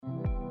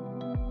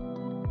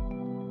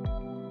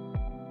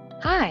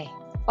Hi,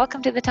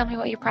 welcome to the Tell Me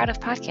What You're Proud Of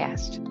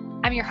podcast.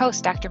 I'm your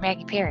host, Dr.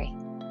 Maggie Perry.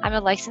 I'm a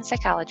licensed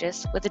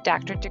psychologist with a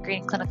doctorate degree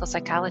in clinical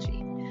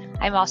psychology.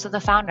 I'm also the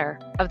founder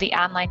of the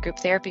online group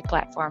therapy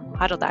platform,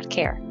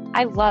 Huddle.care.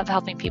 I love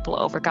helping people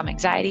overcome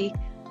anxiety,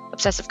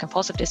 obsessive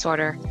compulsive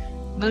disorder,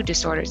 mood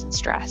disorders, and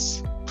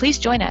stress. Please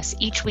join us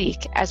each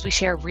week as we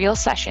share real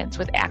sessions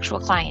with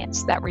actual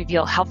clients that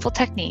reveal helpful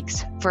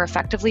techniques for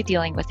effectively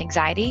dealing with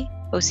anxiety,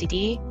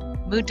 OCD,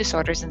 mood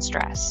disorders, and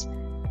stress.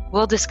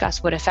 We'll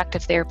discuss what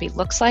effective therapy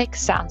looks like,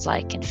 sounds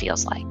like, and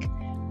feels like.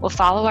 We'll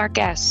follow our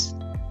guests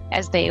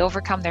as they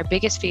overcome their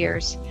biggest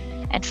fears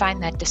and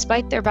find that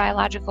despite their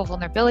biological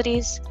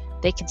vulnerabilities,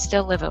 they can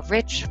still live a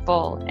rich,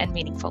 full, and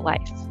meaningful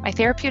life. My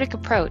therapeutic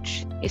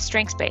approach is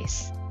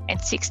strengths-based and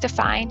seeks to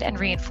find and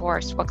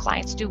reinforce what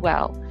clients do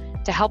well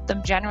to help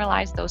them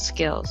generalize those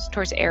skills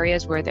towards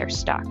areas where they're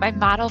stuck. My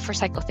model for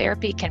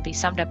psychotherapy can be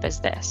summed up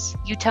as this: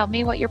 you tell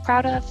me what you're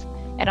proud of,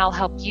 and I'll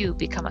help you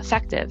become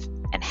effective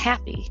and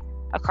happy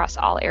across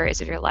all areas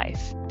of your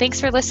life.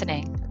 Thanks for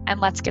listening, and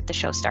let's get the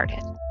show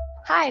started.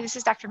 Hi, this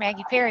is Dr.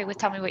 Maggie Perry with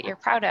Tell Me What You're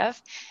Proud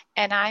Of,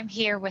 and I'm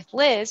here with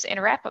Liz in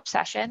a wrap-up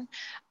session.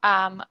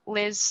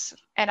 Liz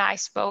and I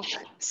spoke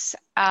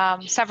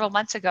several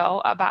months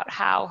ago about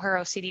how her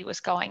OCD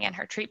was going and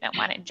her treatment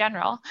went in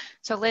general.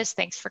 So Liz,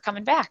 thanks for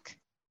coming back.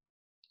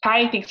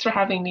 Hi, thanks for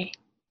having me.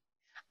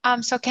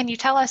 So can you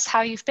tell us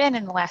how you've been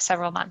in the last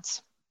several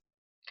months?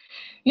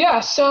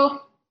 Yeah,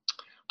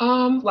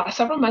 last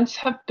several months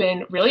have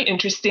been really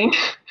interesting.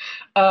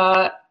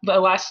 The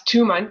last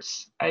 2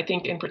 months, I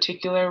think in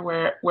particular,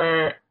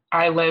 where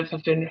I live,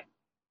 have been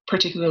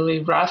particularly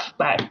rough,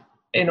 but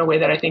in a way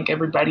that I think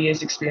everybody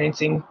is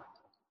experiencing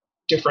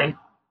different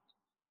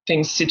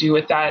things to do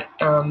with that.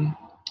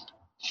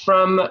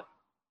 From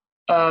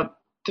the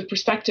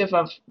perspective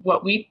of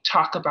what we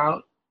talk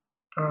about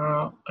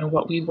and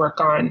what we work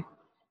on,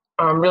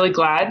 I'm really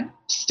glad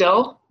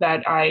still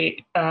that I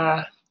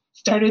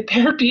started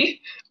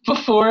therapy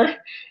before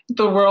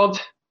the world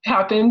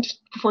happened,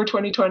 before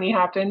 2020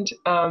 happened.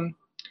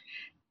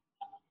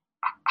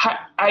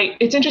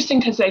 It's interesting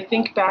because I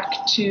think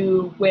back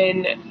to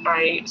when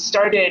I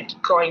started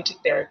going to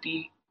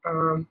therapy,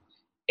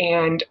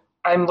 and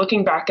I'm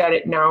looking back at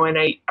it now, and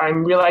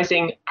I'm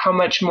realizing how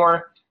much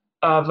more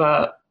of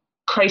a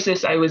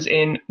crisis I was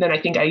in than I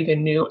think I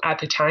even knew at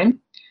the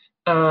time.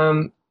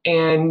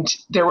 And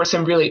there were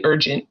some really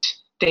urgent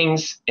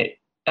things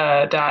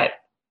that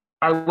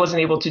I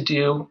wasn't able to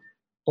do,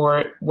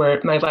 or where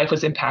my life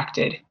was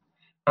impacted.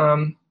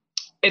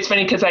 It's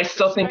funny because I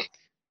still think,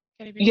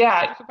 Can you be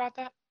specific about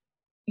that?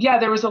 Yeah,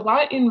 there was a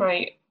lot in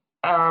my,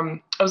 I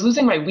was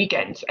losing my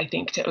weekends, I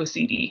think, to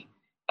OCD.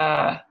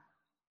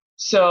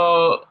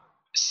 So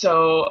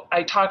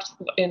I talked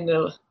in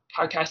the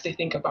podcast, I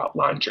think, about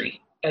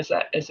laundry as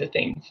a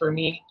thing for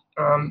me.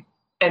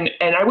 And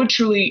I would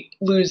truly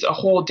lose a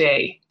whole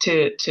day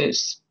to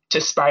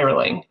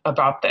spiraling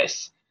about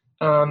this.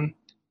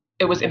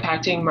 It was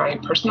impacting my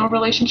personal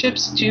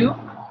relationships too.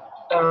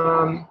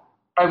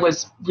 I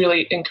was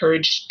really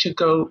encouraged to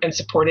go and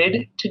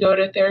supported to go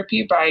to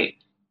therapy by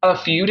a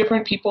few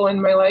different people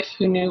in my life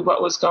who knew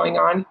what was going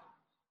on.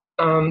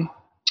 I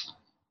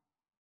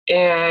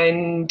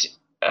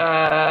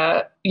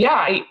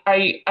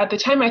at the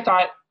time I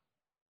thought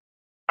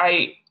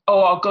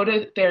I'll go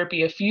to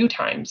therapy a few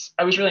times.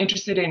 I was really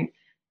interested in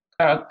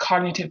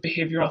cognitive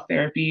behavioral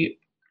therapy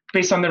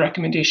based on the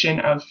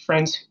recommendation of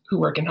friends who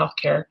work in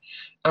healthcare.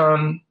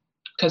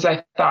 Because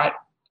I thought,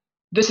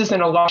 this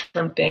isn't a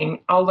long-term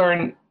thing. I'll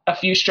learn a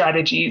few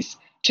strategies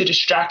to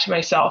distract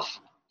myself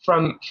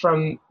from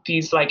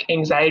these like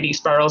anxiety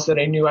spirals that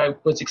I knew I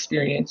was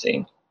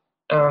experiencing.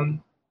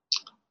 And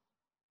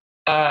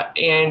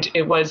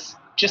it was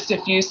just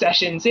a few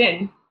sessions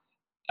in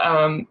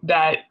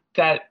that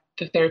the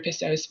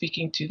therapist I was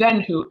speaking to then,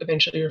 who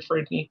eventually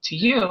referred me to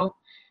you,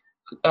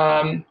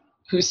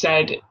 who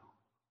said,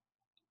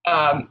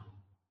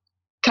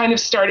 kind of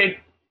started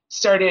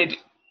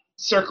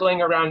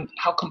circling around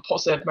how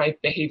compulsive my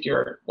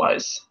behavior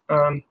was.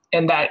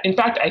 And that, in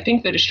fact, I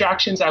think the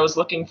distractions I was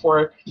looking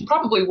for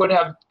probably would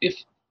have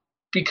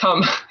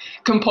become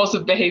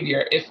compulsive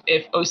behavior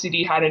if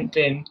OCD hadn't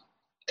been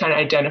kind of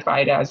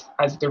identified as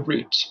the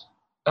root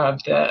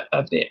of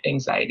the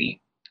anxiety.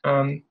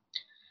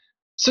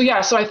 So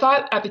I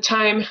thought at the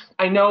time,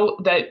 I know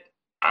that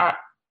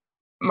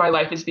my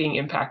life is being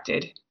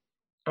impacted.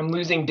 I'm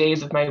losing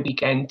days of my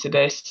weekend to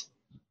this.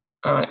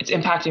 It's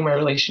impacting my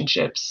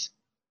relationships.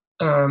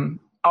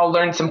 I'll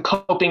learn some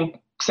coping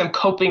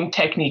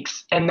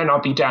techniques, and then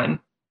I'll be done.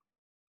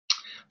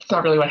 That's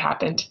not really what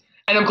happened,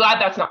 and I'm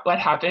glad that's not what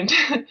happened.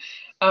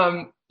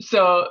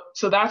 So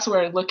that's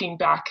where, looking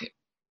back,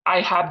 I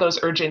had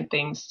those urgent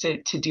things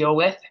to deal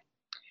with,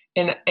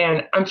 and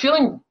I'm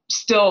feeling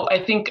still.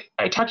 I think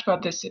I talked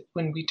about this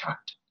when we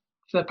talked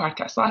for the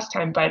podcast last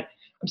time, but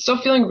I'm still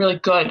feeling really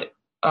good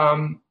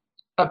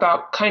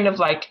about kind of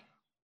like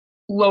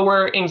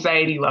lower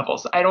anxiety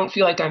levels. I don't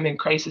feel like I'm in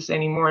crisis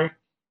anymore.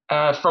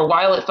 For a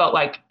while, it felt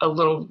like a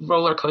little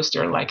roller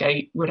coaster. Like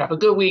I would have a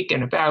good week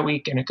and a bad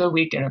week and a good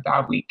week and a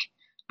bad week.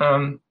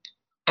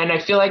 And I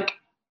feel like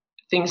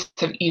things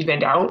have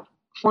evened out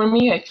for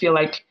me. I feel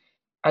like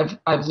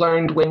I've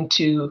learned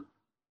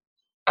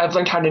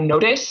how to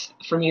notice.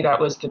 For me, that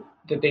was the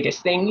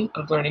biggest thing,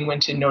 of learning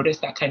when to notice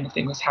that kind of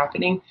thing was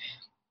happening.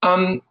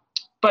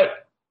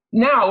 But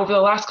now, over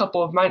the last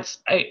couple of months,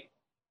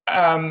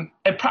 actually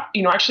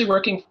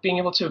being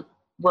able to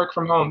work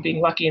from home,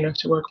 being lucky enough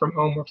to work from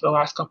home over the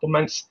last couple of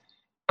months,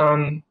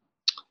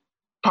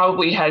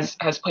 probably has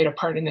played a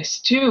part in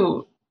this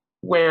too,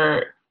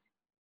 where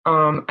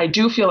I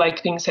do feel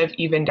like things have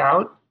evened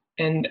out,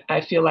 and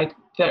I feel like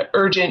the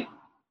urgent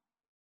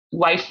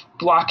life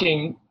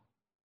blocking,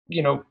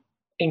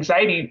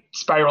 anxiety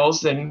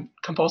spirals and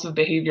compulsive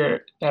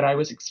behavior that I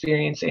was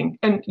experiencing,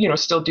 and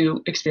still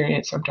do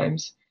experience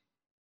sometimes,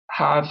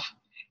 have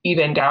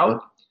evened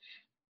out.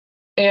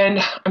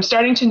 And I'm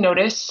starting to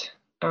notice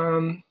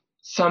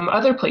some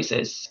other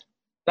places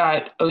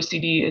that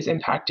OCD is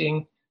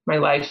impacting my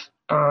life,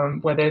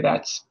 whether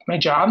that's my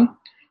job,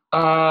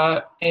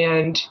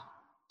 and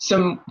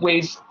some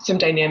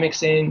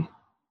dynamics in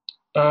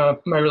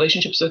my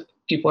relationships with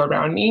people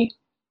around me,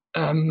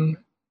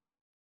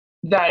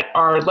 that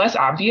are less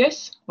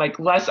obvious, like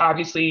less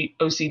obviously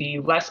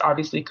OCD, less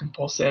obviously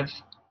compulsive,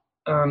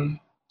 and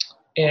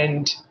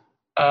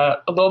a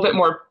little bit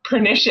more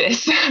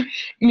pernicious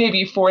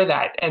maybe for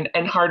that,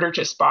 and harder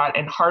to spot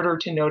and harder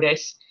to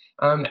notice.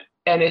 And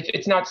if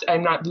it's not,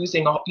 I'm not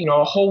losing a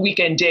whole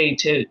weekend day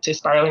to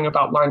spiraling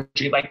about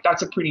laundry. Like,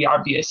 that's a pretty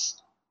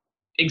obvious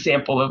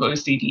example of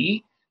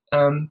OCD.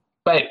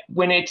 But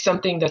when it's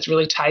something that's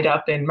really tied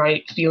up in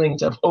my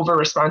feelings of over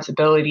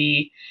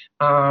responsibility,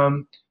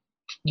 the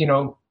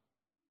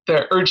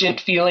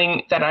urgent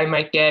feeling that I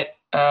might get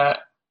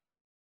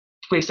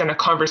based on a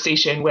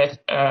conversation with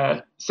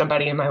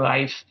somebody in my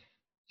life,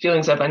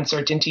 feelings of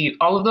uncertainty,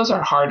 all of those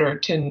are harder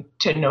to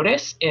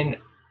notice. And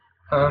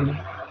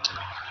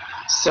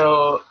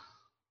so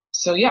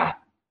yeah.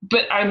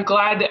 But I'm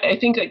glad. I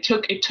think it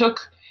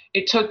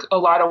took a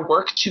lot of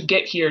work to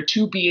get here,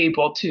 to be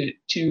able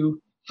to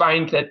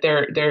find that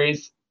there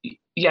is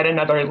yet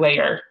another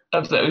layer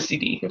of the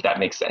OCD, if that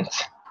makes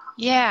sense.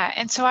 Yeah,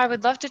 and so I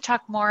would love to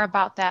talk more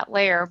about that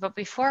layer, but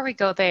before we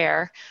go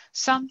there,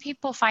 some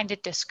people find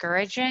it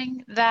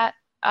discouraging that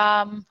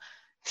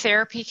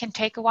therapy can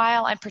take a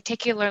while, and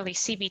particularly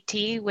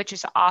CBT, which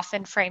is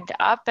often framed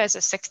up as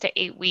a 6 to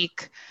 8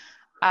 week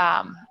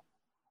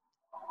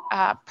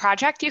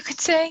project, you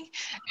could say.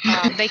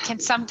 They can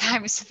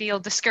sometimes feel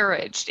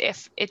discouraged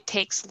if it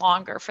takes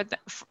longer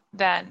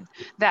than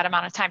that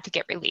amount of time to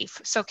get relief.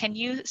 So can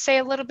you say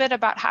a little bit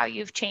about how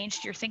you've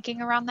changed your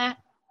thinking around that?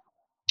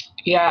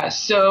 Yeah.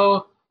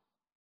 So,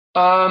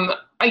 I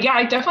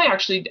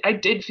definitely I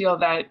did feel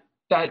that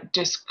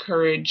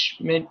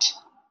discouragement,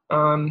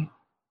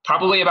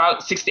 probably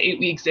about 6 to 8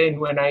 weeks in,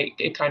 when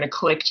it kind of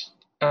clicked,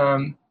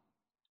 and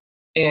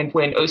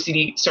when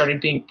OCD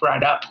started being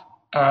brought up,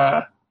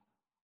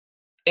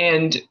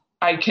 and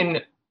I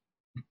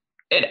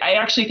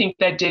actually think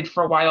that did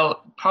for a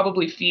while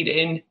probably feed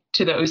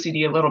into the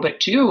OCD a little bit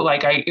too.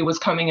 Like, it was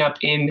coming up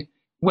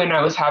when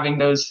I was having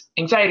those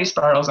anxiety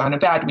spirals on a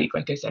bad week,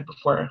 like I said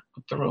before,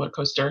 with the roller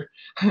coaster.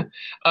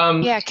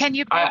 Yeah, can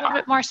you be a little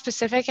bit more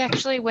specific,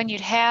 actually, when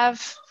you'd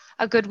have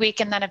a good week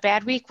and then a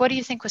bad week? What do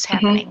you think was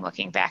happening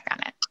looking back on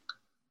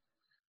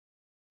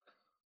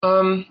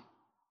it?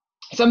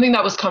 Something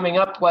that was coming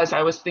up was,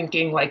 I was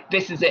thinking, like,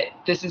 this is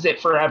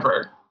it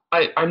forever.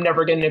 I'm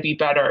never going to be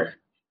better.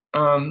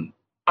 I'm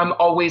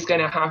always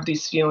going to have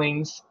these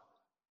feelings.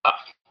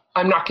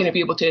 I'm not going to be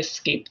able to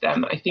escape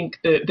them. I think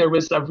that there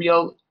was a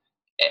real,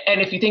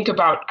 and if you think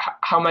about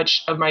how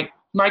much of my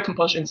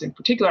compulsions in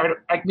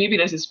particular, maybe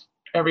this is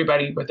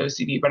everybody with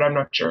OCD, but I'm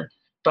not sure.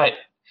 But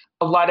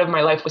a lot of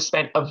my life was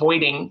spent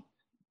avoiding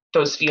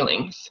those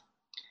feelings.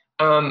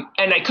 And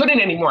I couldn't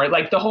anymore.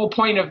 Like, the whole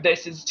point of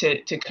this is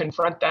to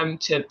confront them,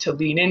 to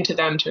lean into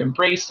them, to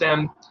embrace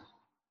them,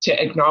 to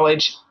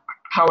acknowledge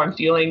how I'm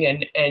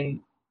feeling, and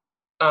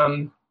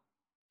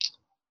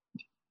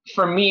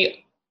for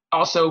me,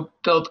 also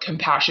build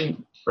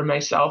compassion for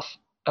myself,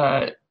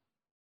 that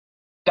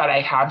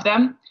I have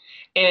them.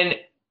 And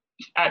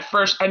at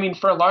first, I mean,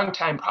 for a long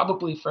time,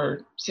 probably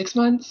for 6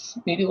 months,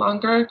 maybe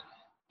longer,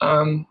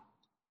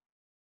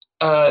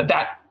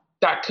 that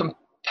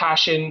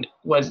compassion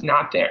was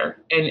not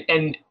there,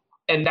 and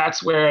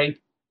that's where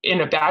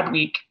in a bad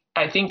week,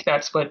 I think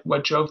that's what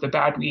drove the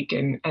bad week,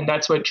 and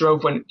that's what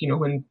drove when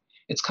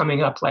it's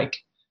coming up, like,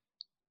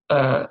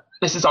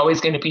 this is always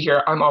going to be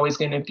here. I'm always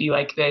going to be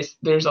like this.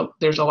 There's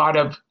a lot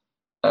of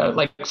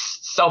like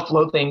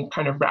self-loathing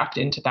kind of wrapped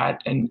into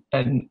that, and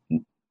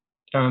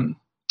the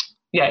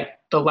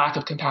lack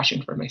of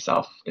compassion for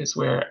myself is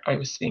where I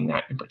was seeing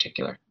that in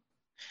particular.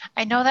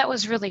 I know that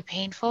was really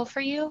painful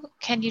for you.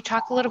 Can you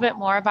talk a little bit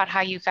more about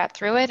how you got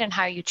through it and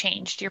how you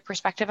changed your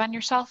perspective on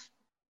yourself?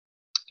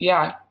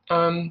 Yeah.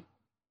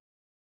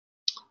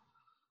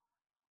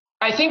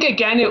 I think,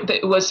 again,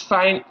 it was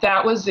fine.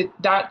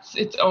 That's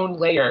its own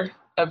layer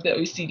of the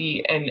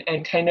OCD,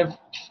 and kind of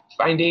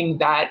finding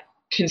that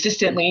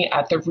consistently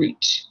at the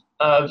root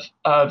of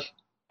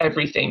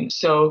everything.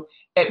 So,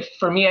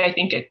 for me, I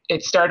think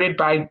it started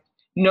by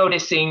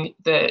noticing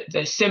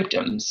the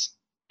symptoms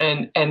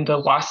and the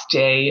lost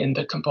day and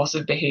the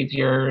compulsive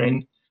behavior.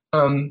 And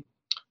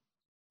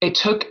it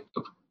took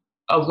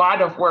a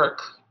lot of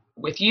work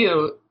with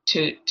you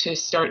to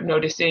start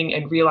noticing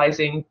and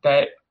realizing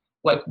that,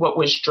 like, what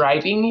was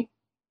driving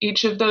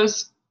each of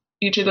those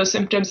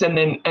symptoms,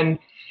 and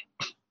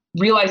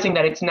realizing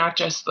that it's not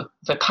just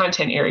the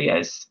content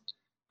areas,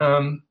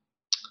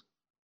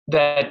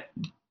 that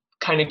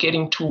kind of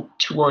getting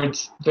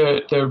towards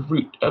the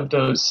root of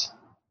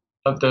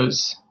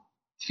those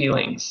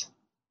feelings.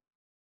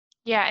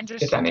 Yeah, and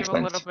just to give a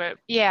little bit,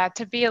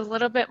 to be a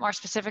little bit more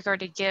specific, or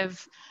to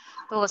give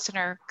the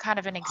listener kind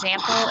of an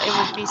example,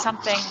 it would be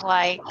something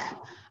like,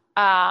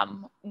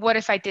 what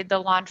if I did the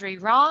laundry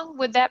wrong?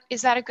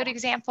 Is that a good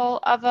example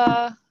of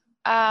a,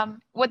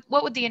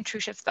 what would the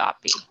intrusive thought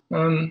be?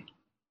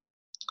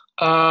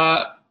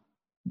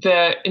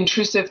 The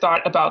intrusive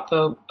thought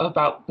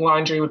about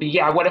laundry would be,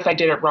 what if I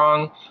did it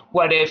wrong?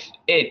 What if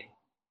it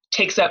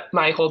takes up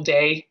my whole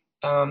day?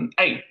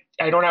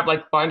 I don't have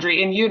like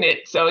laundry in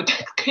unit, so it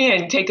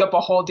can take up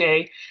a whole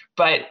day,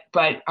 but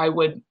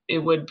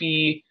it would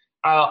be,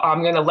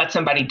 I'm going to let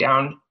somebody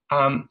down.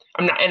 I'm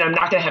not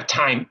going to have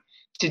time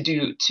to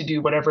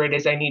do whatever it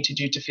is I need to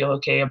do to feel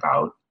okay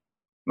about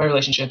my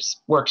relationships,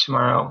 work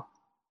tomorrow.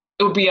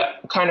 It would be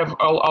kind of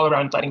all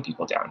around letting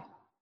people down.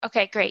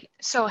 Okay, great.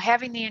 So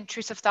having the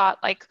intrusive thought,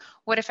 like,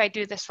 what if I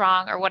do this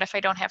wrong, or what if I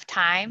don't have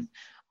time,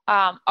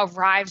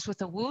 arrives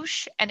with a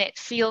whoosh, and it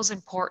feels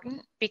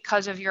important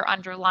because of your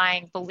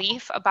underlying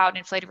belief about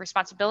inflated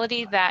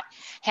responsibility, that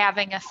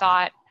having a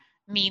thought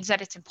means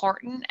that it's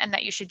important and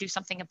that you should do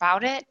something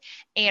about it.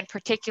 And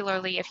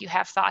particularly if you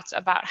have thoughts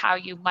about how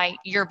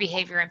your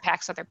behavior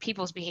impacts other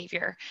people's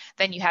behavior,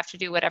 then you have to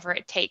do whatever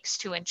it takes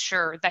to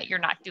ensure that you're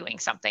not doing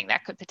something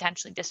that could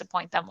potentially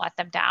disappoint them, let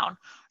them down,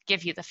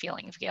 give you the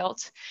feeling of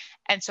guilt.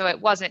 And so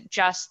it wasn't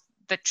just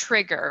the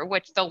trigger,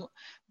 which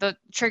the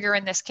trigger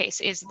in this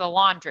case is the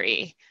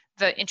laundry.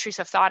 The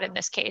intrusive thought in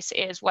this case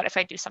is, what if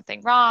I do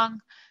something wrong?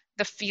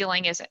 The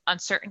feeling is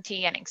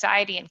uncertainty and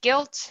anxiety and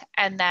guilt.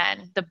 And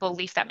then the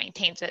belief that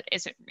maintains it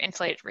is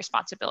inflated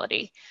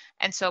responsibility.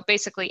 And so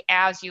basically,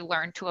 as you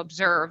learn to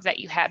observe that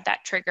you had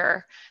that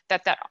trigger,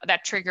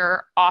 that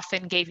trigger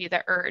often gave you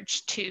the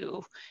urge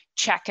to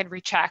check and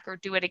recheck or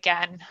do it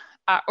again,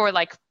 or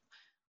like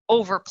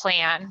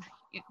overplan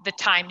the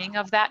timing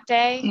of that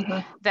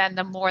day, then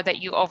the more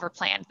that you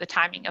overplanned the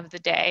timing of the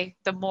day,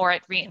 the more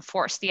it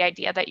reinforced the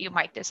idea that you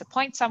might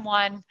disappoint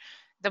someone,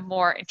 the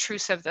more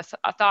intrusive the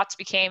thoughts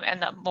became,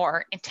 and the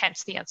more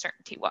intense the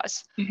uncertainty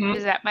was.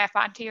 Does that map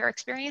onto your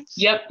experience?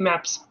 Yep,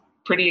 maps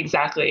pretty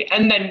exactly.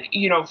 And then,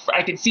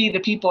 I could see the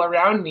people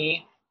around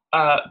me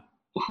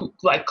who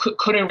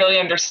couldn't really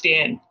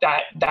understand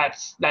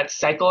that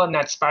cycle and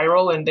that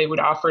spiral, and they would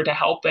offer to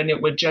help, and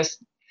it would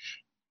just,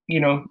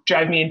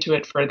 drive me into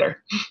it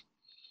further.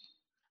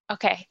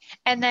 Okay.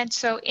 And then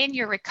so in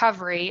your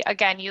recovery,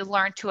 again, you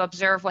learned to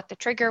observe what the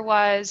trigger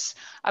was,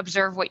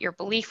 observe what your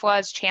belief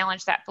was,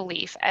 challenge that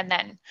belief, and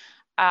then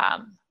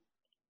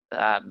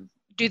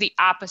do the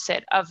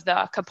opposite of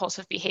the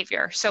compulsive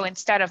behavior. So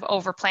instead of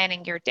over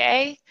planning your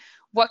day,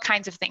 what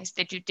kinds of things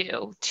did you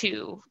do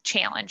to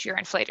challenge your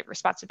inflated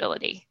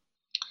responsibility?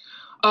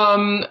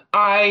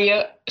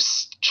 I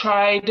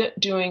tried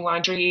doing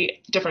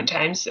laundry different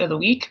times of the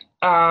week.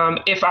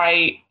 If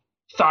I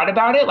thought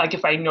about it, like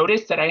if I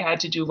noticed that I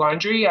had to do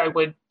laundry, I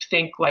would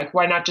think, like,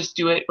 why not just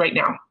do it right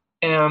now?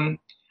 And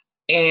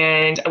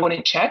I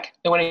wouldn't check.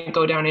 I wouldn't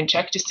go down and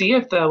check to see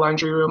if the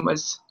laundry room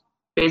was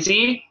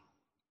busy,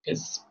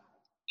 because,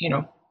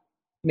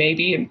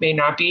 maybe it may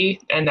not be,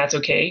 and that's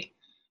okay.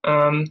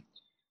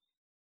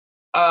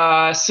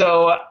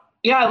 So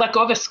yeah, I let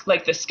go of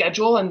the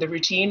schedule and the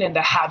routine and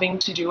the having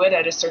to do it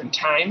at a certain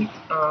time.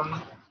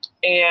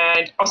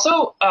 And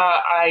also,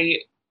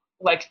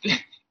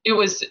 it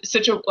was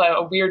such a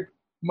weird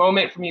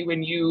moment for me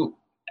when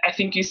I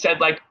think you said,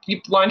 like,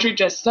 laundry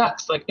just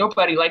sucks. Like,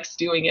 nobody likes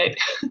doing it.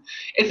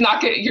 It's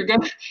not good. You're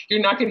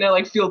not gonna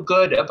like feel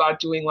good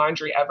about doing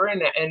laundry ever.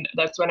 And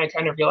that's when I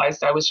kind of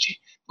realized I was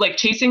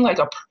chasing like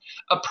a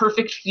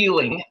perfect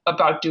feeling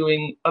about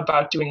doing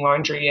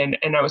laundry.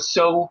 And I was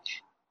so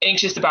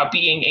anxious about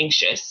being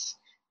anxious,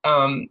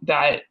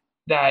 that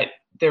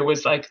there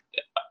was like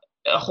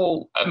a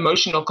whole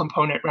emotional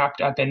component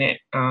wrapped up in it.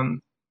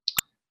 And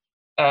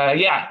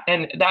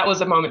that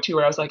was a moment too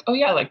where I was like, oh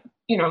yeah, like,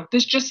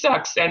 this just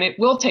sucks, and it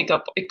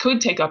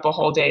could take up a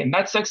whole day, and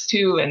that sucks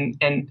too, and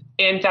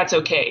that's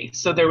okay.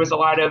 So there was a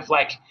lot of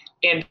like,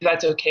 and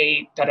that's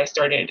okay, that I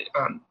started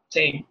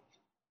saying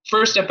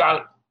first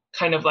about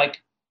kind of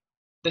like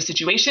the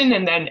situation,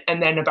 and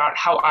then about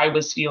how I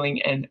was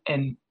feeling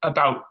and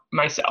about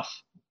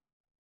myself.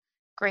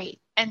 Great.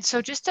 And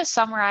so just to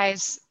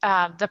summarize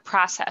the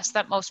process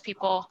that most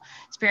people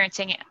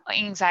experiencing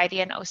anxiety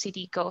and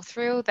OCD go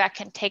through, that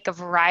can take a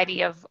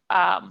variety of,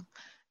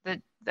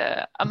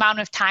 the amount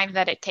of time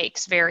that it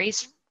takes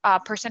varies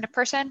person to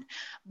person.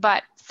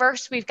 But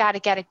first, we've got to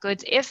get a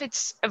good, if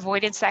it's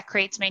avoidance that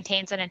creates,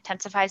 maintains, and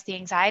intensifies the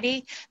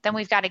anxiety, then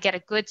we've got to get a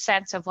good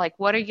sense of like,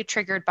 what are you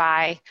triggered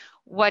by?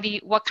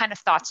 What kind of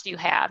thoughts do you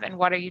have, and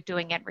what are you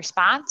doing in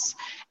response?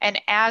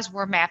 And as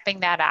we're mapping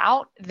that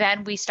out,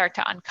 then we start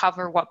to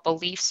uncover what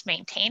beliefs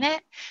maintain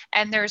it.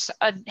 And there's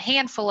a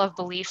handful of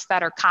beliefs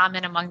that are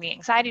common among the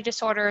anxiety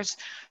disorders,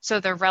 so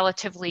they're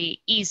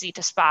relatively easy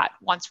to spot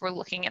once we're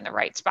looking in the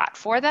right spot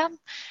for them.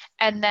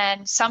 And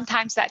then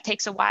sometimes that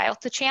takes a while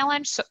to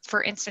challenge. So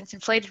for instance,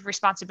 inflated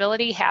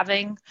responsibility,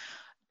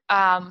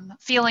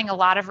 feeling a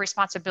lot of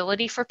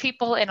responsibility for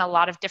people in a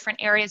lot of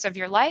different areas of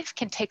your life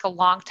can take a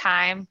long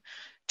time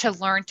to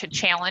learn to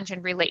challenge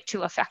and relate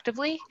to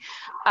effectively.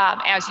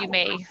 As you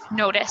may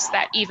notice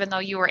that even though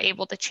you were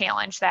able to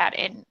challenge that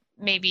in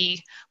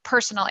maybe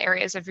personal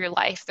areas of your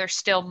life, there's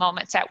still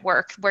moments at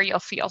work where you'll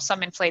feel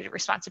some inflated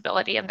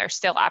responsibility, and there's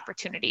still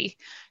opportunity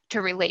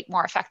to relate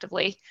more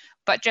effectively.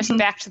 But just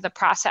back to the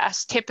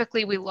process,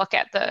 typically we look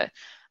at the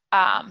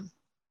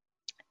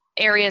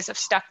areas of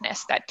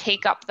stuckness that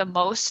take up the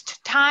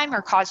most time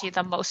or cause you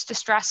the most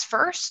distress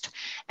first.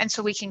 And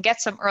so we can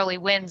get some early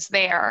wins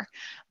there.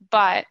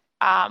 But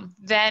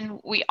then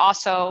we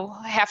also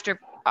have to,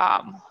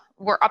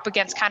 we're up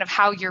against kind of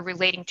how you're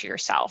relating to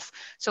yourself.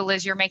 So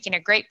Liz, you're making a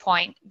great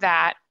point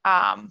that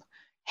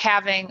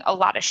having a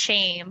lot of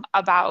shame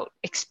about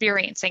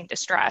experiencing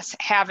distress,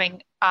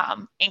 having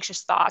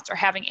anxious thoughts or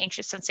having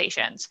anxious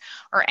sensations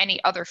or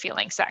any other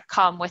feelings that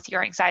come with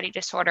your anxiety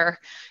disorder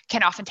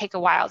can often take a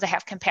while to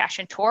have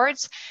compassion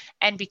towards.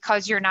 And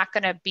because you're not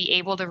going to be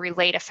able to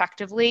relate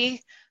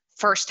effectively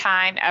first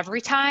time, every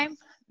time,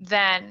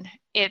 then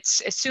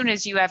it's as soon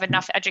as you have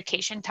enough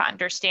education to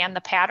understand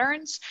the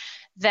patterns,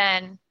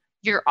 then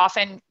you're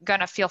often going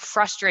to feel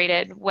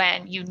frustrated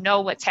when you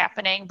know what's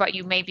happening, but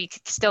you maybe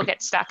still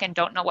get stuck and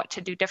don't know what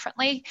to do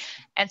differently.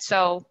 And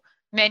so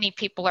many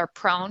people are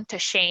prone to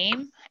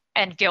shame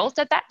and guilt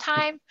at that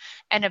time.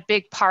 And a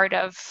big part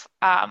of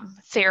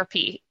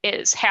therapy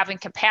is having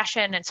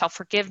compassion and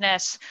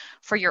self-forgiveness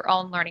for your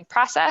own learning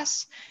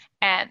process.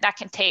 And that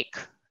can take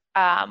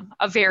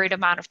a varied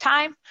amount of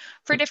time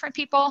for different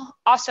people.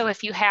 Also,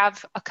 if you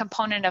have a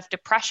component of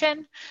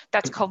depression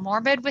that's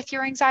comorbid with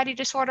your anxiety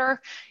disorder,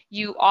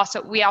 we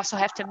also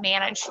have to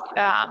manage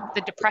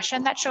the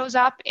depression that shows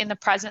up in the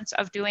presence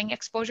of doing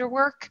exposure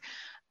work,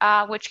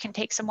 which can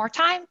take some more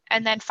time.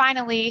 And then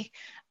finally,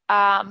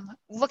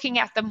 looking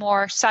at the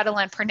more subtle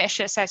and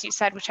pernicious, as you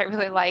said, which I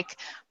really like,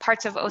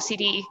 parts of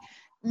OCD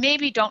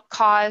maybe don't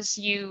cause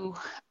you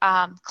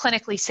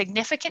clinically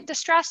significant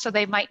distress, so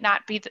they might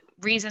not be the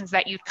reasons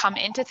that you'd come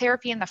into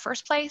therapy in the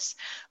first place.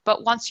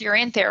 But once you're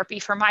in therapy,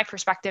 from my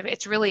perspective,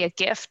 it's really a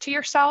gift to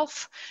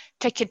yourself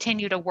to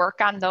continue to work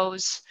on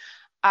those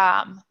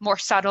more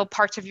subtle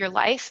parts of your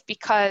life,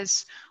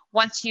 because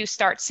once you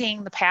start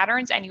seeing the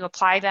patterns and you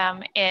apply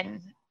them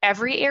in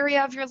every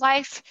area of your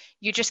life,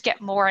 you just get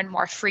more and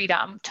more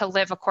freedom to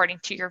live according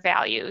to your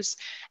values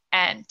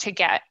and to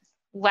get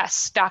less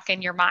stuck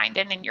in your mind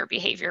and in your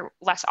behavior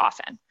less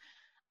often.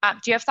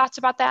 Do you have thoughts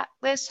about that,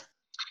 Liz?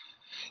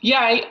 Yeah,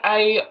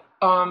 I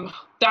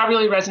that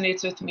really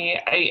resonates with me.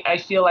 I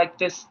feel like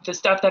the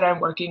stuff that I'm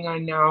working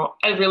on now,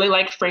 I really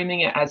like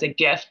framing it as a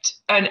gift.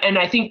 And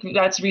I think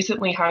that's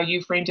recently how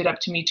you framed it up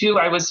to me too.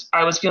 I was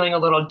feeling a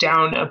little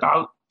down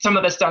about some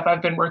of the stuff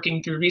I've been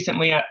working through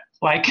recently,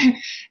 like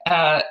in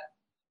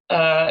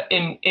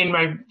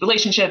my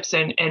relationships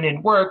and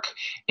in work.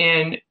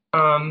 And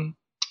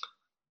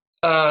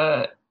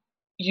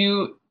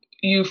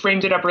you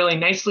framed it up really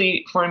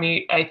nicely for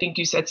me. I think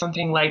you said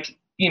something like,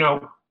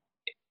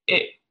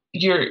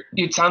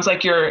 it sounds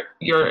like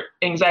your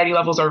anxiety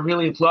levels are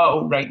really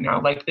low right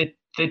now. Like the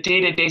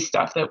day-to-day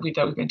stuff that we've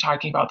been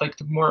talking about, like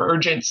the more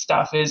urgent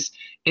stuff is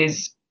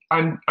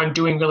I'm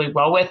doing really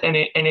well with, and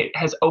it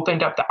has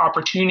opened up the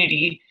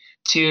opportunity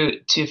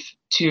to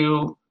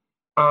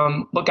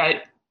look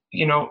at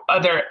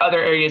other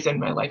areas in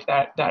my life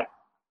that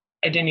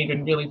I didn't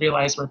even really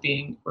realize were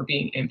being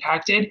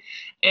impacted.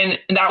 And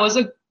that was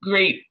a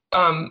great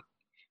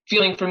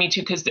feeling for me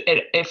too, because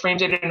it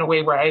framed it in a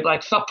way where I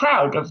felt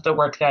proud of the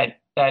work that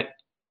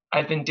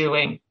I've been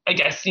doing, I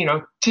guess,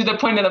 to the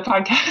point of the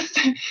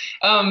podcast.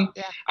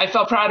 I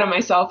felt proud of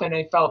myself, and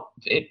I felt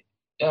it,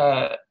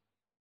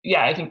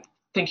 I think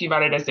thinking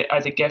about it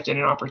as a gift and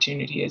an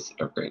opportunity is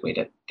a great way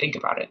to think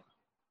about it.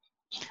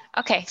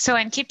 Okay, so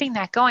in keeping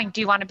that going,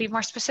 do you want to be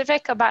more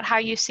specific about how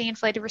you see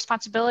inflated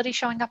responsibility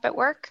showing up at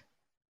work?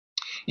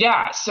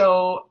 Yeah,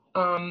 so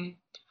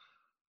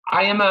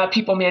I am a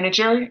people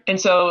manager, and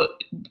so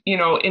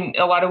in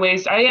a lot of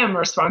ways I am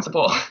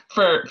responsible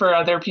for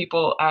other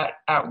people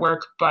at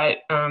work, but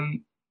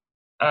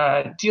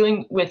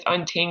dealing with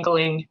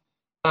untangling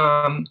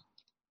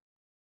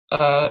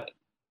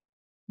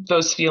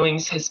those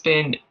feelings has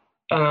been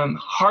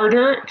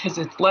harder because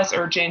it's less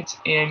urgent,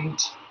 and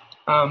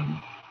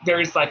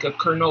there's like a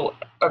kernel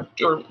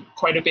or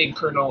quite a big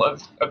kernel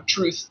of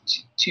truth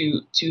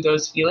to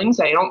those feelings.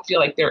 I don't feel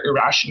like they're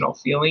irrational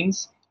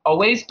feelings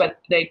always,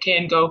 but they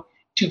can go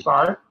too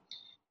far.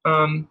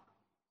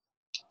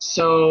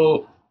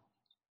 So,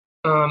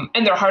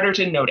 and they're harder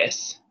to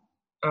notice.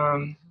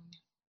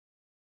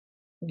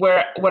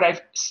 Where what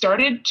I've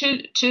started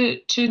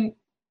to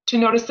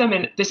notice them,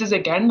 and this is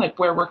again like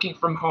where working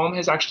from home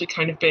has actually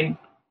kind of been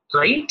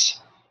great.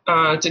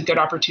 It's a good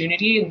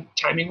opportunity and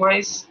timing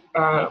wise,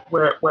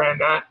 where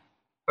I'm at.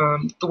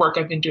 The work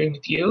I've been doing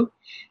with you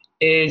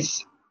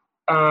is,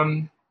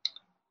 I'm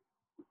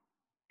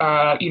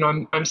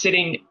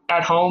sitting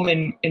at home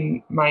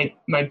in my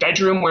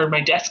bedroom where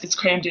my desk is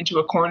crammed into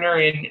a corner,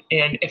 and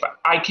if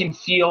I can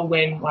feel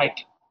when like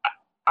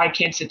I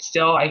can't sit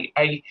still,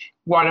 I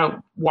want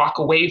to walk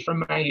away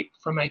from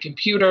my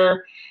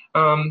computer,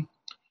 and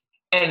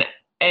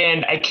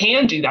I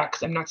can do that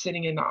because I'm not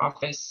sitting in the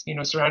office,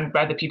 surrounded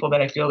by the people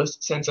that I feel this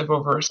sense of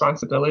over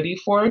responsibility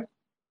for.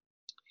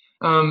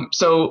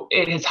 So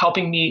it is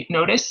helping me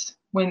notice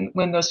when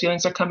those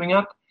feelings are coming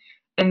up.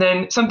 And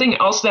then something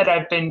else that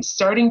I've been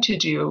starting to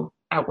do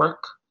at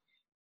work,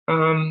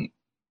 and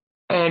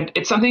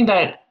it's something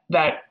that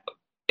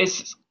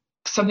is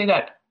something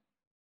that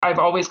I've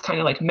always kind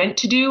of like meant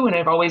to do, and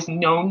I've always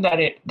known that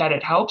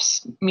it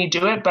helps me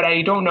do it, but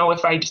I don't know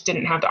if I just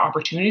didn't have the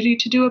opportunity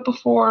to do it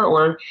before,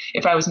 or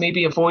if I was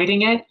maybe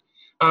avoiding it,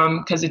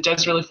 because it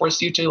does really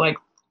force you to like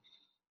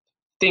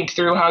think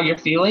through how you're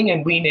feeling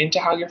and lean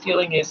into how you're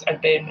feeling. Is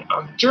I've been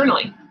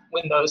journaling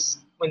when those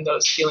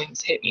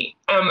feelings hit me,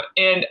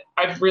 and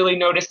I've really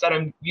noticed that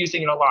I'm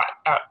using it a lot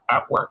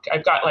at work.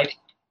 I've got like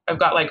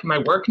my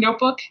work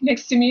notebook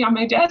next to me on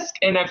my desk,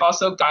 and I've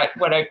also got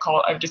what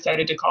I've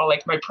decided to call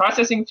like my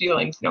processing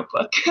feelings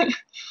notebook.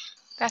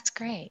 That's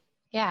great.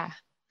 Yeah.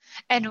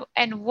 And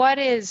what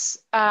is,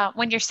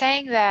 when you're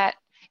saying that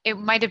it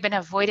might have been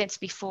avoidance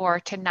before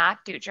to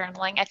not do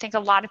journaling, I think a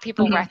lot of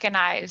people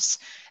recognize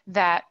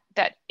that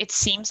it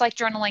seems like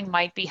journaling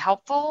might be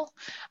helpful,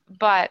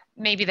 but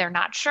maybe they're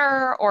not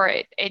sure, or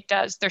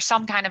there's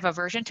some kind of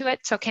aversion to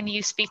it. So can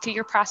you speak to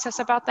your process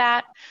about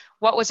that?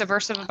 What was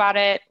aversive about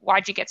it?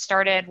 Why'd you get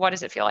started? What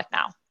does it feel like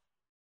now?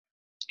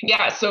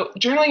 Yeah, so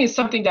journaling is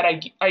something that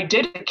I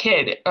did as a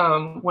kid.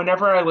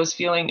 Whenever I was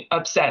feeling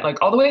upset,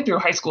 like all the way through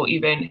high school,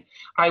 even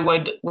I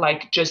would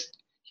like just,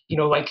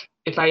 like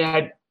if I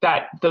had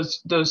that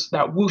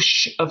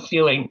whoosh of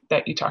feeling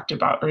that you talked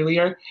about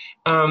earlier,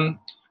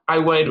 I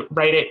would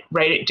write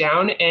it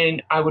down,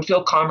 and I would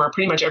feel calmer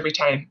pretty much every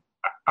time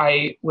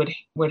I would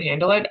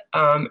handle it.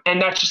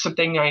 And that's just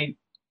something I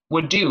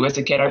would do as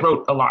a kid. I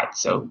wrote a lot,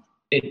 so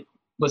it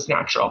was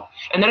natural.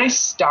 And then I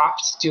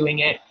stopped doing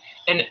it,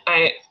 and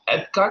I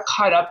got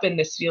caught up in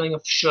this feeling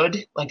of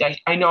should. Like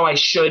I know I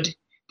should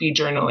be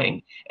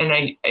journaling, and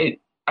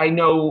I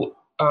know.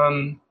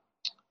 I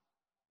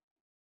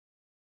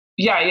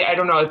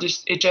don't know.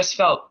 It just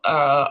felt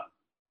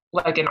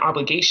like an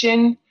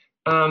obligation,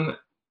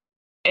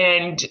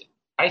 and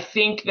I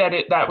think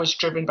that was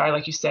driven by,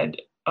 like you said,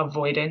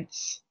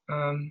 avoidance,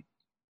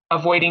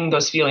 avoiding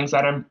those feelings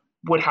that I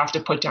would have to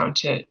put down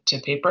to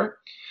paper.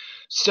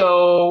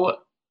 So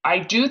I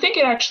do think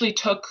it actually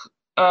took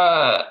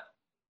the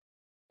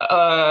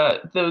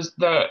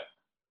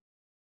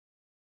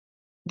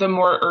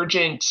more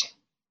urgent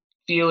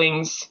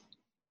feelings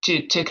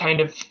to kind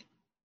of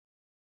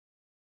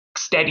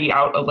steady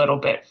out a little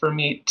bit for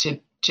me to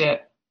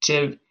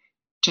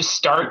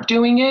start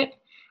doing it.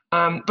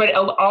 But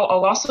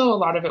also a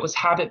lot of it was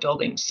habit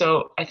building.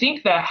 So I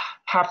think the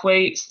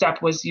halfway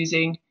step was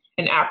using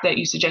an app that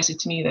you suggested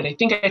to me that I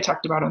think I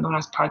talked about on the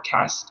last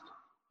podcast,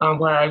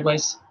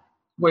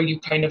 where you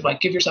kind of like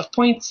give yourself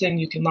points and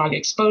you can log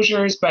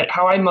exposures. But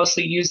how I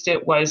mostly used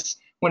it was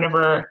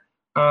whenever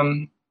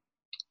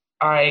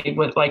I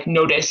would like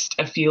noticed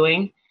a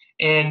feeling,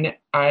 and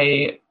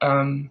I,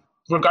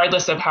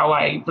 regardless of how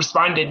I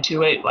responded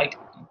to it, like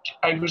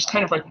I was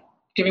kind of like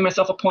giving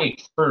myself a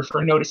point for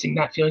noticing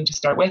that feeling to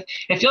start with.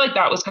 And I feel like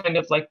that was kind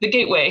of like the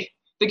gateway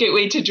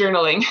to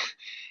journaling,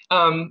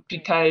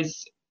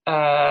 because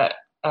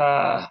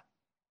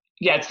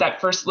it's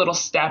that first little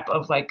step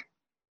of like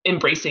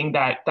embracing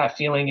that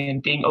feeling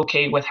and being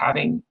okay with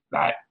having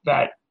that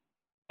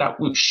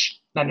whoosh,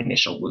 that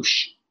initial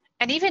whoosh.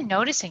 And even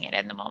noticing it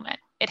in the moment,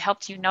 it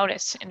helped you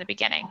notice in the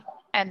beginning,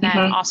 and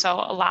then also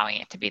allowing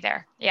it to be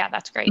there. Yeah,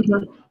 that's great.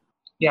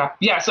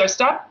 Yeah. So I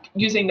stopped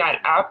using that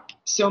app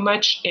so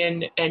much,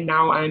 and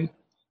now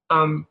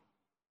I'm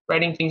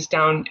writing things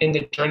down in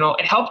the journal.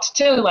 It helped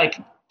to like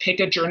pick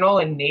a journal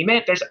and name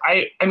it.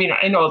 I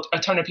know a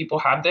ton of people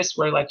have this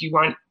where like you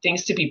want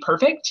things to be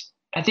perfect.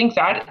 I think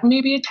that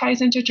maybe it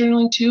ties into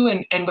journaling too,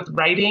 and with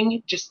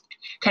writing, just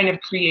kind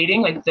of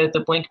creating like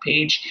the blank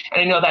page.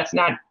 And I know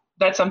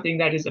that's something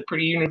that is a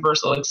pretty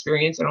universal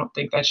experience. I don't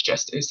think that's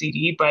just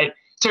OCD, but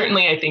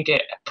certainly I think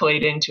it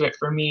played into it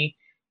for me,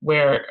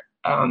 where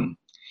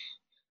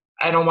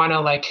I don't want to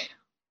like,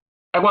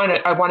 I want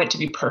it to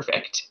be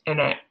perfect,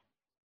 and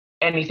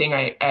anything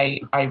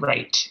I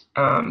write,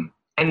 and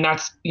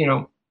that's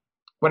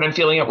what I'm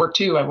feeling at work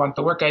too. I want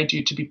the work I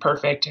do to be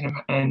perfect,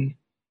 and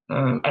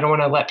I don't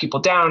want to let people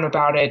down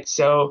about it.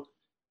 So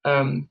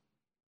that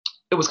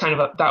was kind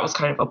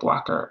of a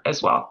blocker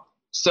as well.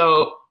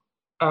 So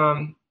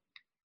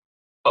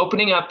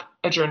opening up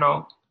a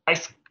journal,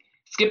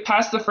 skipped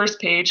past the first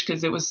page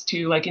because it was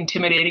too like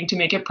intimidating to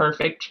make it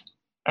perfect.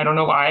 I don't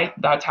know why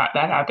that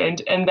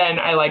happened. And then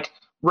I like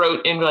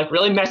wrote in like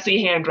really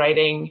messy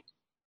handwriting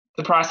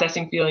the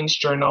Processing Feelings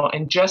journal,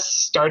 and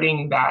just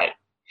starting that.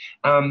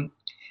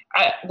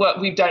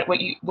 What we've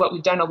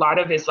done a lot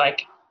of is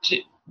like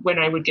when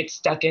I would get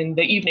stuck in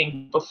the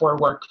evening before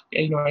work,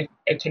 I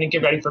couldn't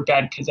get ready for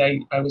bed because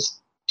I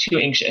was too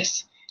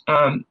anxious.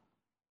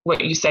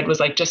 What you said was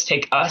like, just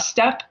take a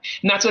step.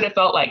 And that's what it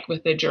felt like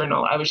with the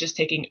journal. I was just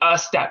taking a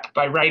step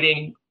by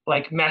writing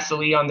like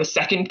messily on the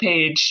second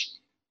page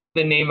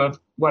the name of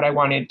what I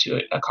wanted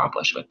to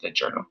accomplish with the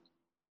journal.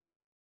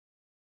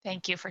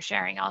 Thank you for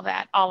sharing all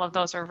that. All of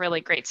those are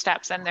really great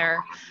steps, and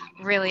they're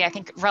really, I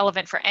think,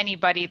 relevant for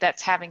anybody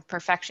that's having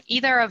perfection,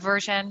 either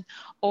aversion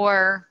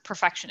or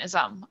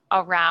perfectionism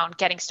around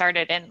getting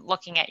started and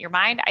looking at your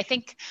mind. I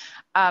think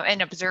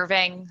and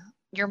observing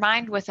your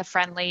mind with a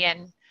friendly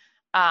and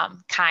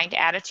kind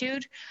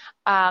attitude.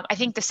 I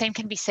think the same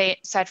can be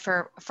said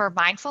for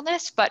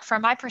mindfulness, but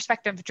from my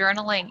perspective,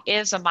 journaling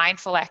is a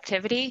mindful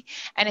activity.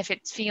 And if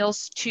it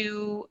feels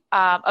too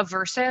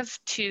aversive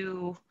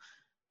to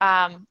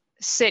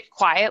sit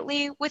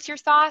quietly with your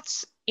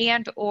thoughts,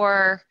 and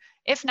or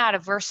if not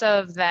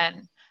aversive,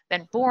 then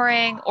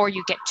boring, or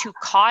you get too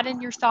caught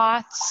in your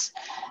thoughts.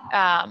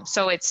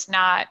 So it's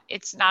not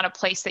a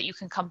place that you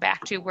can come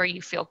back to where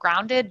you feel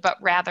grounded, but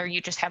rather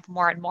you just have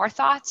more and more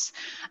thoughts.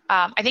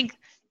 I think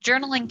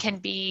journaling can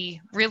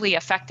be really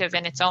effective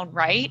in its own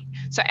right.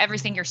 So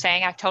everything you're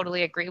saying, I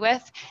totally agree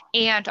with.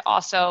 And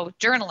also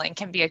journaling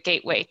can be a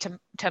gateway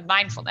to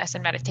mindfulness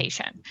and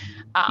meditation.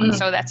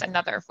 So that's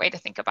another way to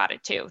think about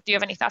it too. Do you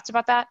have any thoughts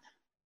about that?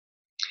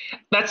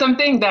 That's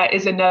something that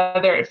is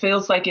another, it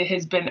feels like it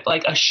has been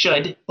like I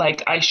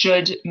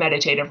should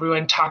meditate.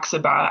 Everyone talks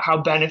about how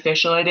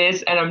beneficial it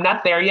is, and I'm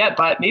not there yet,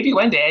 but maybe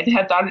one day. I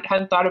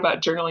hadn't thought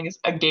about journaling as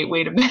a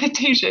gateway to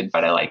meditation,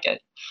 but I like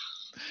it.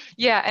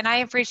 Yeah, and I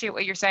appreciate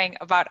what you're saying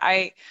about,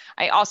 I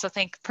also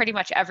think pretty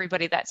much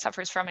everybody that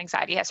suffers from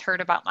anxiety has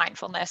heard about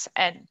mindfulness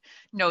and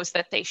knows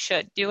that they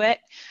should do it.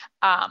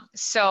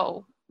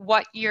 So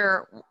what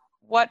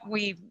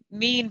we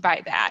mean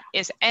by that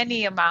is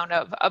any amount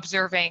of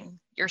observing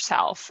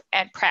yourself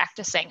and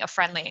practicing a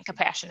friendly and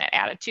compassionate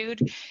attitude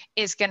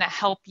is going to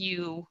help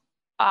you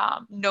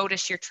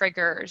notice your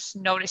triggers,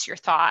 notice your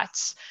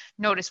thoughts,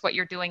 notice what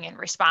you're doing in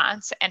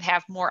response, and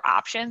have more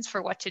options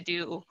for what to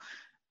do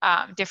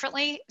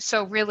differently.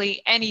 So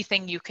really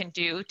anything you can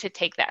do to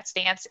take that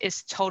stance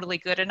is totally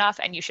good enough,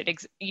 and you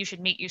should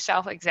meet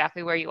yourself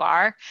exactly where you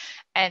are.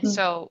 And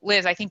so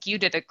Liz, I think you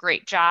did a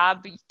great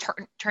job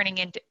turning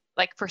into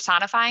like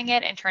personifying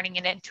it and turning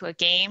it into a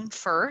game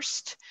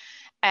first.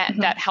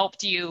 And that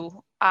helped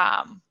you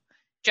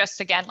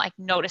just again, like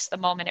notice the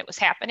moment it was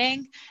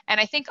happening. And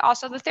I think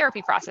also the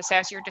therapy process,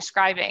 as you're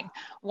describing,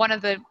 one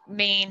of the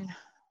main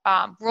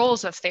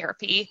roles of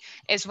therapy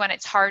is when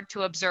it's hard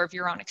to observe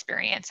your own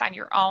experience on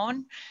your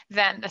own,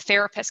 then the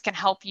therapist can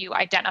help you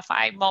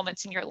identify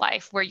moments in your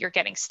life where you're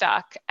getting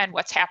stuck and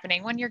what's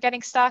happening when you're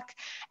getting stuck.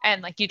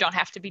 And like, you don't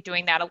have to be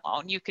doing that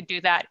alone. You could do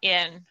that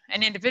in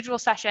an individual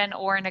session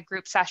or in a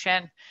group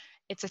session.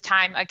 It's a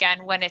time,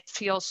 again, when it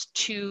feels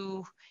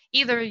too,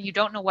 either you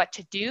don't know what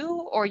to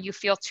do or you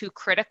feel too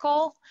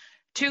critical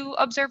to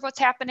observe what's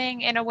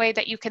happening in a way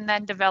that you can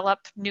then develop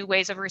new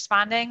ways of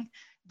responding,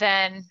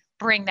 then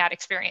bring that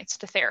experience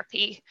to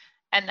therapy,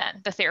 and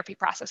then the therapy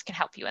process can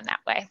help you in that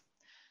way.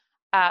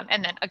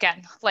 And then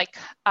again, like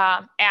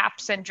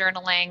apps and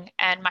journaling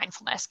and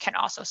mindfulness can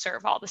also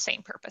serve all the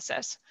same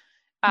purposes.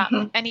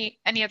 Any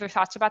other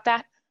thoughts about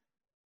that?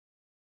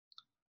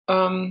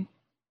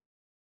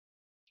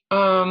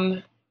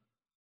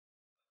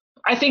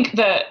 I think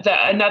the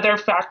another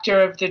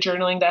factor of the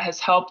journaling that has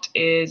helped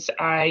is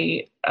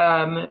I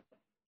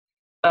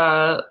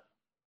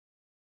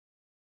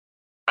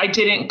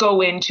didn't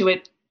go into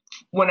it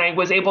when I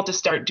was able to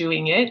start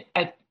doing it.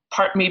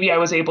 Maybe I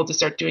was able to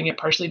start doing it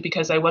partially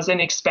because I wasn't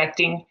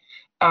expecting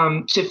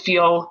to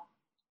feel,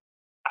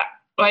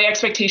 my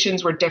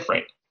expectations were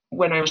different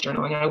when I was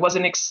journaling. I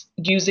wasn't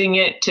using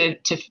it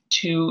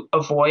to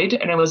avoid,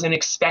 and I wasn't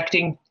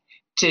expecting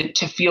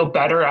to feel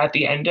better at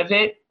the end of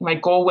it. My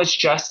goal was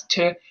just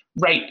to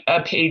write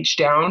a page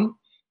down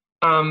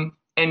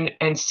and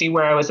see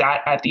where I was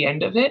at the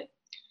end of it.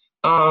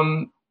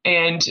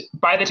 And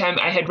by the time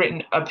I had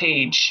written a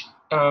page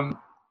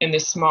in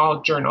this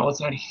small journal,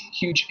 it's not a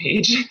huge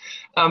page.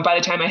 By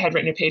the time I had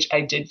written a page,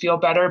 I did feel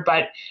better.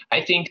 But I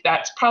think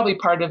that's probably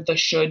part of the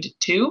should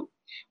too,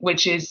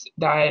 which is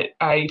that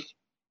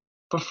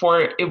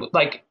before it,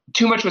 like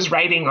too much was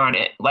writing on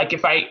it. Like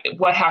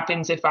what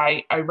happens if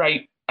I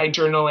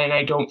journal and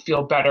I don't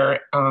feel better,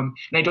 and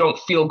I don't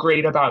feel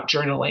great about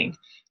journaling.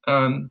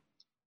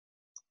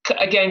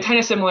 Again, kind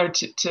of similar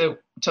to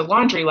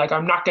laundry, like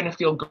I'm not going to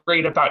feel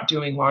great about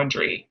doing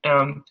laundry.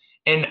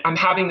 And I'm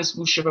having this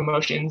whoosh of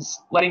emotions,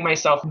 letting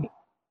myself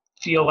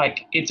feel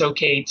like it's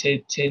okay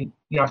to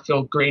not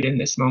feel great in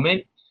this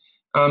moment.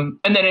 And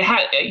then it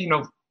had,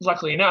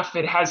 luckily enough,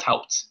 it has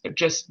helped.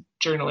 Just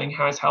journaling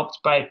has helped,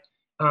 but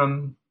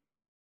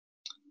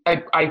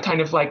I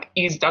kind of like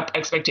eased up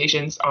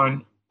expectations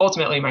on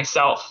ultimately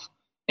myself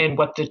and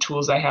what the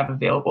tools I have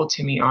available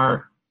to me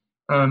are.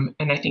 And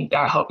I think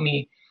that helped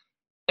me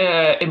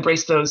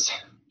embrace those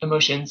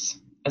emotions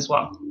as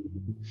well.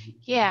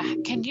 Yeah.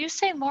 Can you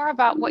say more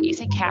about what you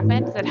think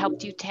happened that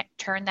helped you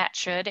turn that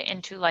should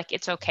into like,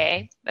 it's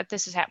okay that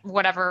this is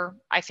whatever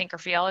I think or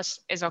feel is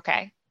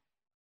okay?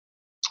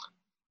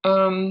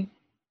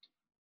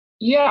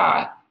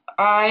 Yeah,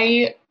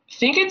 I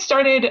think it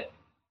started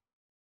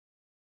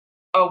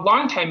a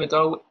long time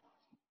ago.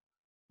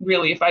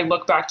 Really, if I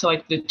look back to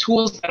like the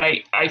tools that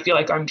I feel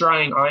like I'm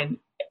drawing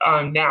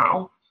on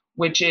now,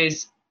 which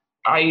is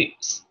I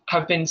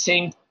have been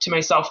saying to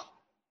myself,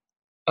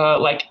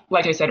 like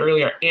I said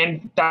earlier,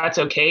 and that's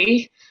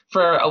okay,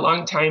 for a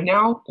long time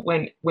now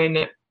when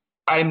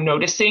I'm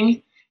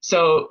noticing.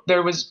 So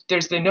there's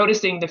the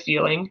noticing the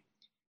feeling,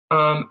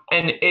 and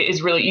it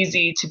is really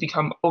easy to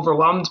become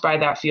overwhelmed by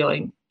that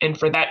feeling, and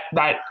for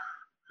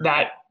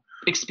that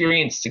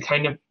experience to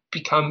kind of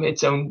become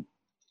its own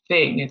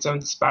thing, its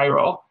own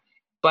spiral.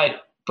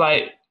 But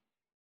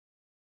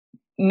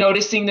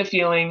noticing the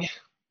feeling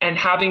and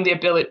having the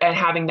ability and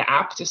having the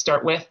app to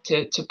start with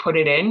to put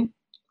it in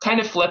kind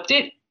of flipped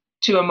it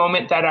to a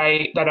moment that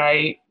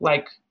I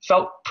like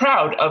felt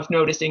proud of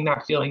noticing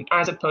that feeling,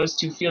 as opposed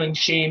to feeling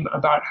shame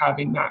about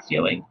having that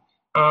feeling.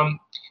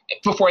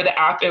 Before the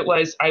app, it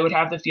was I would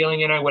have the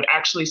feeling and I would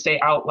actually say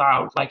out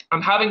loud, like,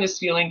 I'm having this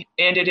feeling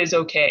and it is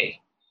okay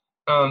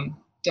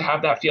to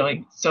have that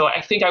feeling. So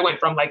I think I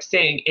went from like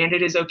saying and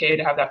it is okay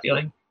to have that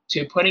feeling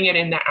to putting it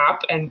in the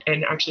app and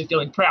actually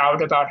feeling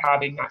proud about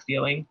having that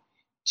feeling,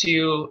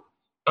 to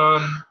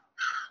um,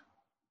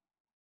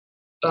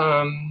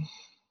 um,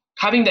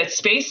 having that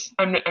space.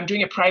 I'm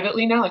doing it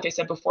privately now. Like I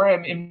said before,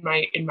 I'm in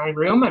my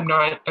room. I'm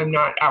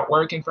not at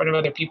work in front of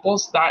other people.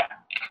 So that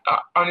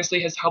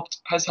honestly has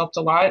helped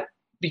a lot,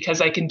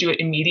 because I can do it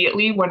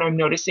immediately when I'm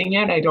noticing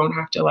it. I don't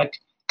have to like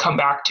come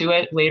back to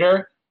it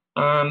later.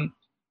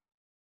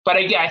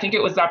 But yeah, I think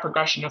it was that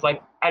progression of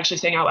like actually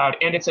saying out loud,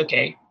 and it's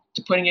okay,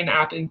 to putting in an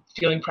app and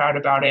feeling proud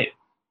about it,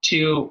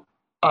 to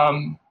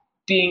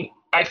being.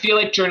 I feel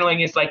like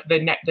journaling is like the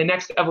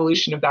next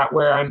evolution of that,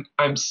 where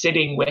I'm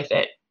sitting with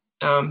it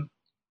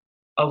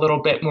a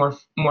little bit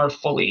more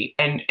fully,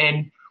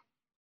 and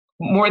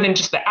more than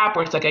just the app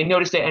where it's like I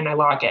notice it and I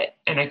log it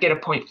and I get a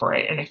point for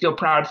it and I feel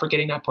proud for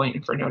getting that point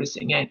and for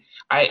noticing it.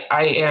 I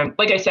am,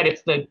 like I said,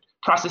 it's the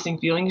processing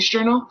feelings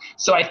journal.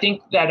 So I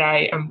think that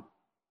I am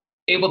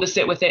able to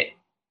sit with it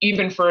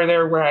even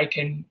further, where I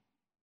can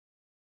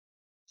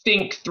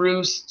think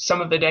through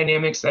some of the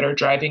dynamics that are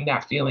driving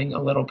that feeling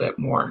a little bit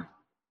more.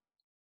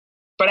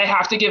 But I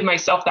have to give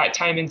myself that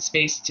time and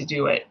space to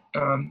do it,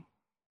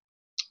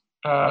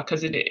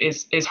 because it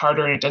is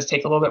harder and it does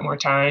take a little bit more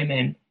time,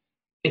 and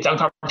it's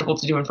uncomfortable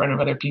to do in front of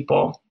other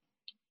people.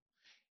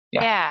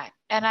 Yeah.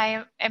 And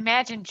I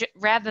imagine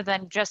rather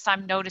than just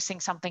I'm noticing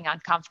something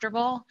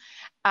uncomfortable,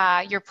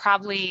 you're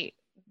probably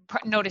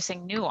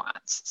noticing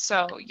nuance.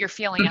 So you're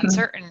feeling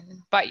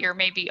uncertain, but you're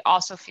maybe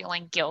also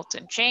feeling guilt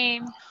and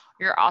shame.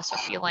 You're also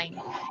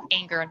feeling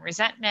anger and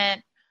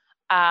resentment.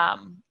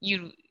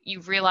 You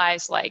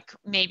realize like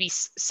maybe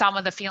some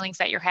of the feelings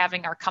that you're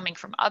having are coming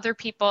from other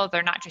people.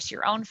 They're not just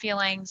your own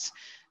feelings.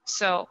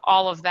 So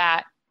all of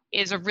that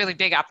is a really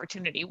big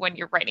opportunity when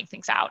you're writing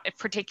things out,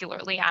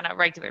 particularly on a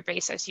regular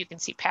basis. You can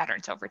see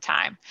patterns over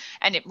time,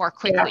 and it more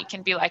quickly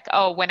can be like,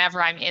 oh,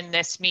 whenever I'm in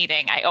this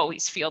meeting, I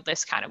always feel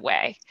this kind of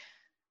way.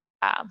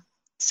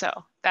 So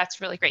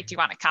that's really great. Do you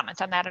want to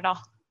comment on that at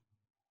all?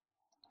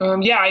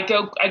 Yeah, I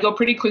go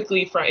pretty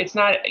quickly from, it's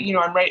not,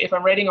 if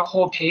I'm writing a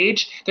whole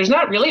page, there's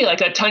not really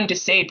like a ton to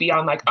say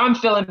beyond like, I'm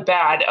feeling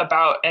bad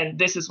about, and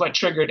this is what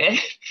triggered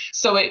it.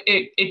 So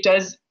it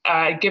does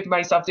give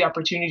myself the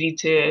opportunity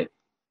to,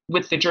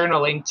 with the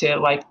journaling, to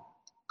like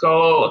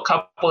go a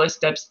couple of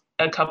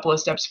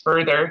steps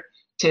further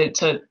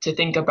to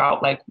think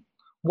about like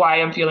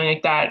why I'm feeling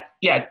like that.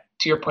 Yeah,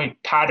 to your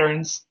point,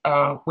 patterns,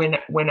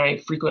 when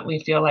I frequently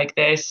feel like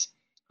this.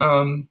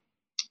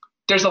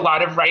 There's a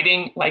lot of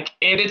writing like,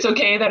 and it's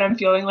okay that I'm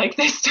feeling like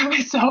this, to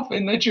myself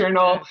in the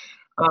journal.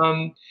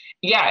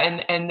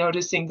 And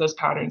noticing those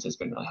patterns has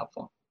been really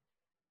helpful.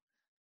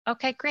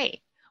 Okay,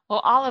 great. Well,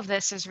 all of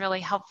this is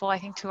really helpful, I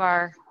think, to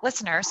our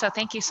listeners. So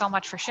thank you so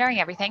much for sharing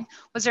everything.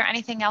 Was there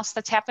anything else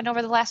that's happened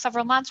over the last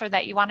several months or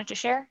that you wanted to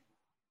share?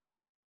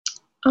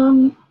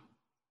 I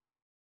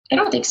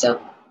don't think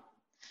so.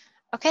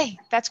 Okay,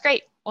 that's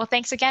great. Well,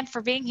 thanks again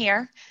for being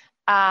here.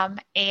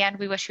 And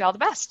we wish you all the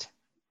best.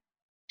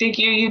 Thank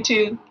you. You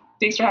too.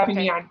 Thanks for having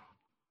me on.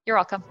 You're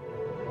welcome.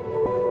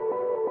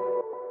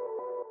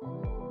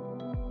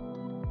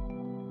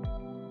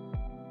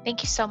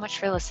 Thank you so much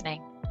for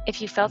listening. If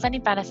you felt any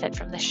benefit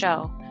from the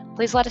show,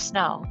 please let us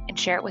know and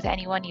share it with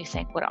anyone you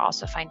think would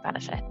also find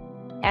benefit.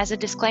 As a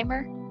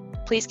disclaimer,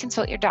 please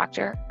consult your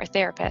doctor or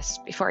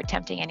therapist before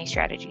attempting any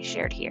strategies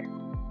shared here.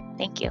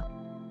 Thank you.